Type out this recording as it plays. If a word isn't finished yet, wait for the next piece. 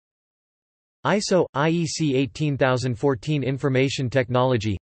ISO – IEC 18014 Information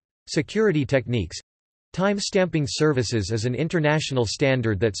Technology – Security Techniques. Time stamping services is an international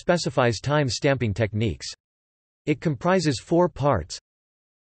standard that specifies time stamping techniques. It comprises 4 parts.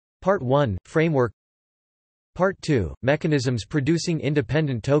 Part 1 – Framework. Part 2 – Mechanisms producing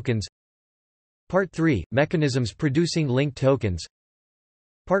independent tokens. Part 3 – Mechanisms producing linked tokens.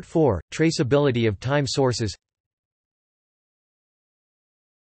 Part 4 – Traceability of time sources.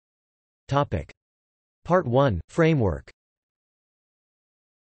 Part 1 – Framework.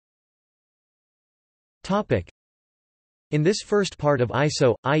 In this first part of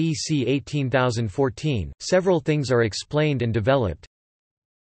ISO – IEC 18014, several things are explained and developed.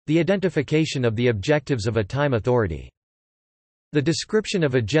 The identification of the objectives of a time authority. The description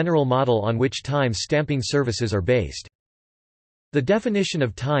of a general model on which time stamping services are based. The definition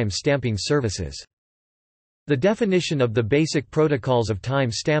of time stamping services. The definition of the basic protocols of time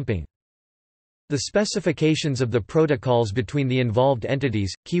stamping. The specifications of the protocols between the involved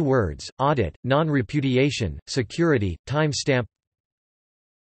entities, keywords, audit, non-repudiation, security, time stamp.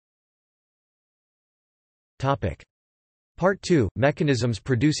 Part 2 – Mechanisms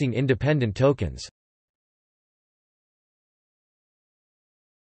producing independent tokens.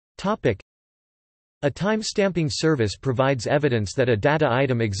 A time stamping service provides evidence that a data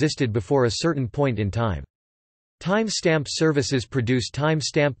item existed before a certain point in time. Time stamp services produce time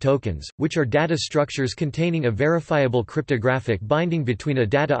stamp tokens, which are data structures containing a verifiable cryptographic binding between a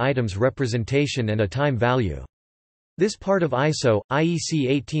data item's representation and a time value. This part of ISO – IEC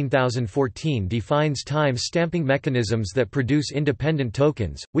 18014 defines time stamping mechanisms that produce independent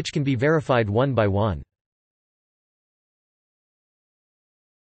tokens, which can be verified one by one.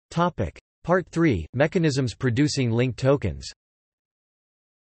 Part 3 – Mechanisms producing linked tokens.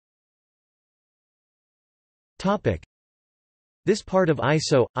 This part of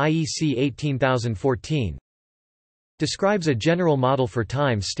ISO – IEC 18014 describes a general model for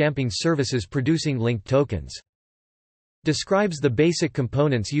time stamping services producing linked tokens. Describes the basic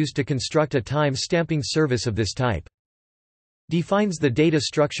components used to construct a time stamping service of this type. Defines the data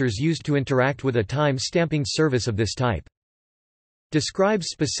structures used to interact with a time stamping service of this type. Describes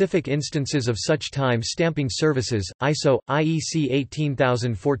specific instances of such time stamping services. ISO – IEC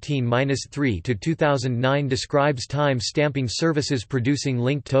 18014-3-2009 describes time stamping services producing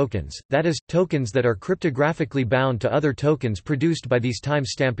linked tokens, that is, tokens that are cryptographically bound to other tokens produced by these time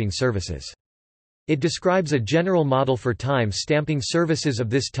stamping services. It describes a general model for time stamping services of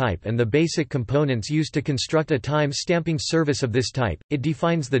this type and the basic components used to construct a time stamping service of this type. It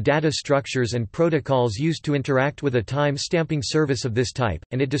defines the data structures and protocols used to interact with a time stamping service of this type,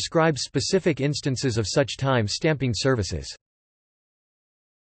 and it describes specific instances of such time stamping services.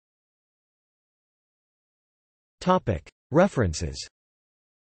 Topic: References.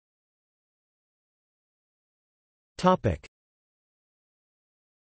 Topic: